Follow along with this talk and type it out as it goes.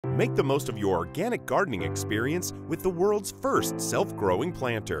Make the most of your organic gardening experience with the world's first self-growing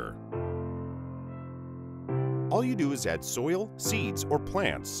planter. All you do is add soil, seeds, or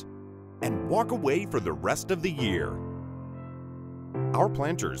plants, and walk away for the rest of the year. Our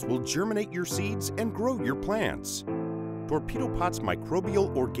planters will germinate your seeds and grow your plants. Torpedo Pot's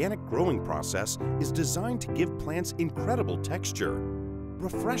microbial organic growing process is designed to give plants incredible texture,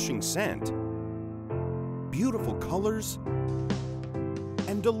 refreshing scent, beautiful colors,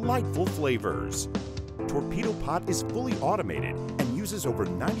 and delightful flavors. Torpedo Pot is fully automated and uses over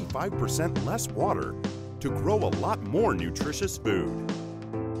 95% less water to grow a lot more nutritious food.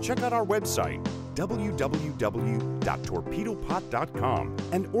 Check out our website, www.torpedopot.com,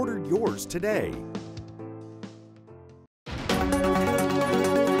 and order yours today.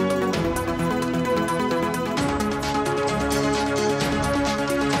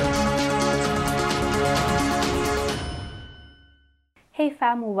 Hey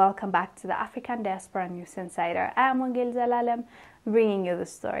fam, welcome back to the African Diaspora News Insider. I am Wongel Zelalem, bringing you the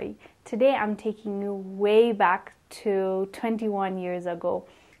story. Today I'm taking you way back to 21 years ago.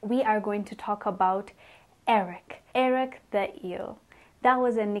 We are going to talk about Eric the eel. That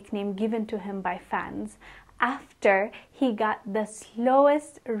was a nickname given to him by fans after he got the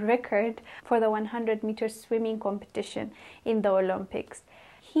slowest record for the 100-meter swimming competition in the Olympics.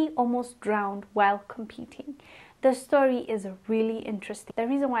 He almost drowned while competing. The story is really interesting. The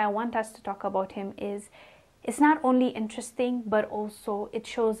reason why I want us to talk about him is it's not only interesting, but also it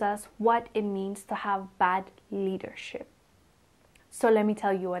shows us what it means to have bad leadership. So let me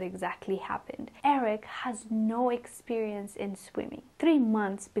tell you what exactly happened. Eric has no experience in swimming. 3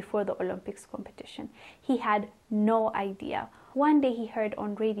 months before the Olympics competition, he had no idea. One day he heard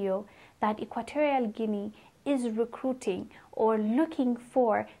on radio that Equatorial Guinea is recruiting or looking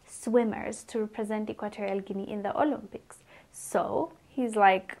for swimmers to represent Equatorial Guinea in the Olympics. So he's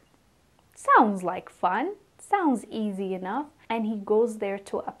like, sounds like fun, sounds easy enough, and he goes there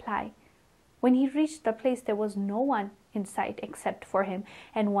to apply. When he reached the place, there was no one in sight except for him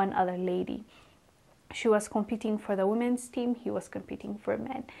and one other lady. She was competing for the women's team, he was competing for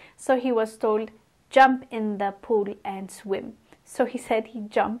men. So he was told, jump in the pool and swim. So he said he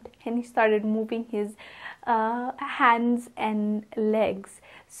jumped and he started moving his hands and legs.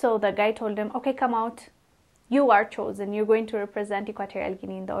 So the guy told him, okay, come out. You are chosen. You're going to represent Equatorial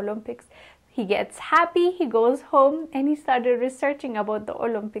Guinea in the Olympics. He gets happy. He goes home and he started researching about the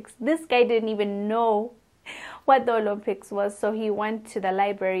Olympics. This guy didn't even know what the Olympics was. So he went to the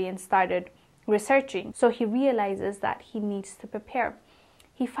library and started researching. So he realizes that he needs to prepare.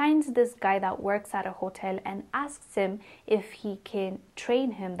 He finds this guy that works at a hotel and asks him if he can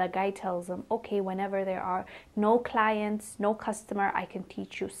train him. The guy tells him, okay, whenever there are no clients, no customer, I can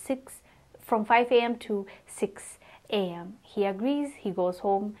teach you from 5 a.m. to 6 a.m. He agrees, he goes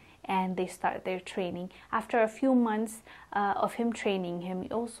home, and they start their training. After a few months of him training him,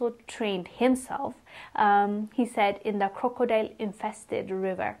 he also trained himself, he said, in the crocodile-infested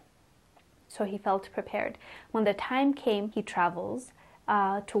river. So he felt prepared. When the time came, he travels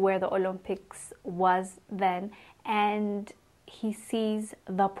to where the Olympics was then, and he sees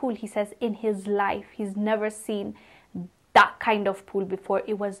the pool. He says in his life he's never seen that kind of pool before.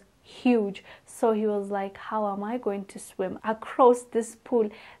 It was huge. So he was like, how am I going to swim across this pool?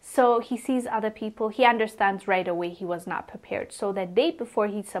 So he sees other people. He understands right away he was not prepared. So the day before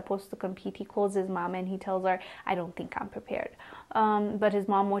he's supposed to compete, he calls his mom and he tells her, I don't think I'm prepared. But his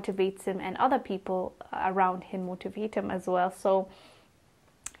mom motivates him, and other people around him motivate him as well. So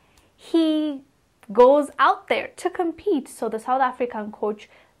he goes out there to compete. So the South African coach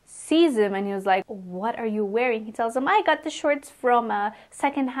sees him and he was like, what are you wearing? He tells him, I got the shorts from a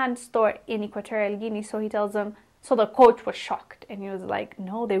second-hand store in Equatorial Guinea. So he tells him, so the coach was shocked and he was like,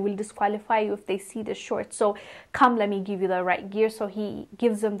 no, they will disqualify you if they see the shorts. So come, let me give you the right gear. So he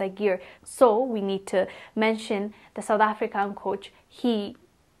gives him the gear. So we need to mention the South African coach. He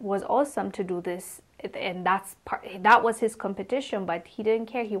was awesome to do this, and that was his competition, but he didn't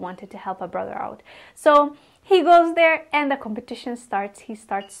care. He wanted to help a brother out. So he goes there and the competition starts. He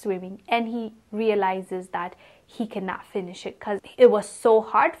starts swimming and he realizes that he cannot finish it because it was so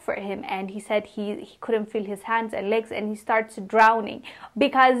hard for him, and he said he couldn't feel his hands and legs, and he starts drowning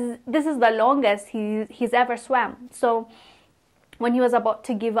because this is the longest he's ever swam. So when he was about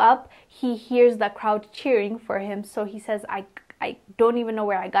to give up, he hears the crowd cheering for him. So he says, I don't even know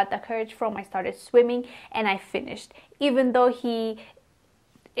where I got the courage from. I started swimming and I finished. Even though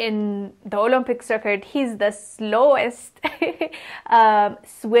in the Olympic record, he's the slowest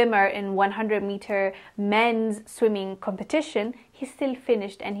swimmer in 100-meter men's swimming competition, he still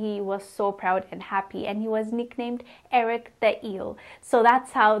finished, and he was so proud and happy, and he was nicknamed Eric the Eel. So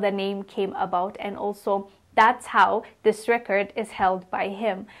that's how the name came about, and also that's how this record is held by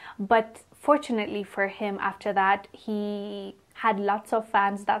him. But fortunately for him, after that, he had lots of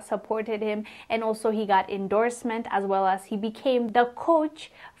fans that supported him, and also he got endorsement, as well as he became the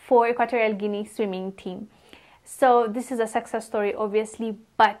coach for Equatorial Guinea swimming team. So this is a success story, obviously,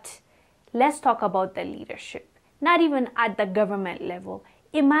 but let's talk about the leadership. Not even at the government level.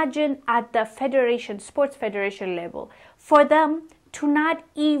 Imagine at the federation, sports federation level, for them to not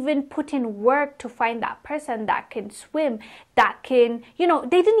even put in work to find that person that can swim, that can,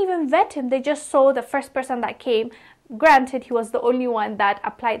 they didn't even vet him. They just saw the first person that came. Granted, he was the only one that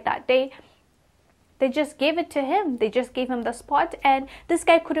applied that day. They just gave it to him. They just gave him the spot, and this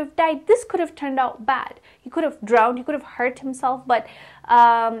guy could have died. This could have turned out bad. He could have drowned. He could have hurt himself, but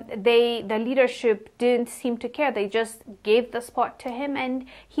the leadership didn't seem to care. They just gave the spot to him, and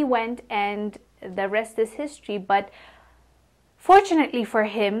he went, and the rest is history. But fortunately for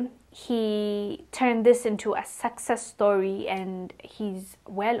him, he turned this into a success story, and he's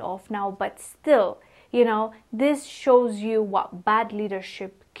well off now. But still, this shows you what bad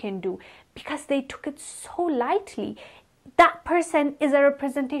leadership can do, because they took it so lightly. That person is a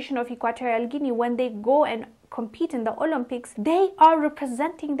representation of Equatorial Guinea. When they go and compete in the Olympics, they are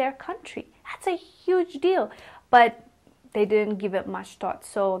representing their country. That's a huge deal. But they didn't give it much thought.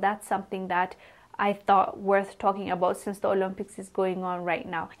 So that's something that I thought worth talking about, since the Olympics is going on right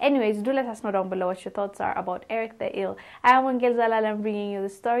now. Anyways, do let us know down below what your thoughts are about Eric the Eel. I am Wongel Zelalem, bringing you the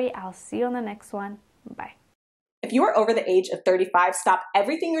story. I'll see you on the next one. Bye. If you are over the age of 35, stop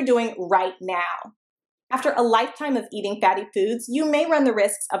everything you're doing right now. After a lifetime of eating fatty foods, you may run the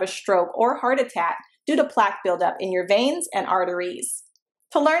risks of a stroke or heart attack due to plaque buildup in your veins and arteries.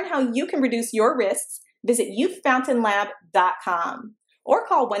 To learn how you can reduce your risks, visit youthfountainlab.com or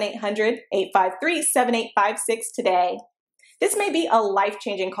call 1-800-853-7856 today. This may be a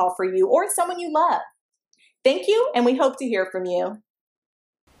life-changing call for you or someone you love. Thank you, and we hope to hear from you.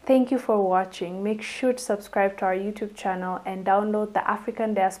 Thank you for watching. Make sure to subscribe to our YouTube channel and download the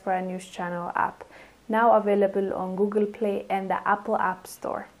African Diaspora News Channel app, now available on Google Play and the Apple App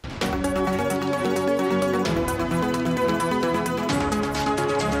Store.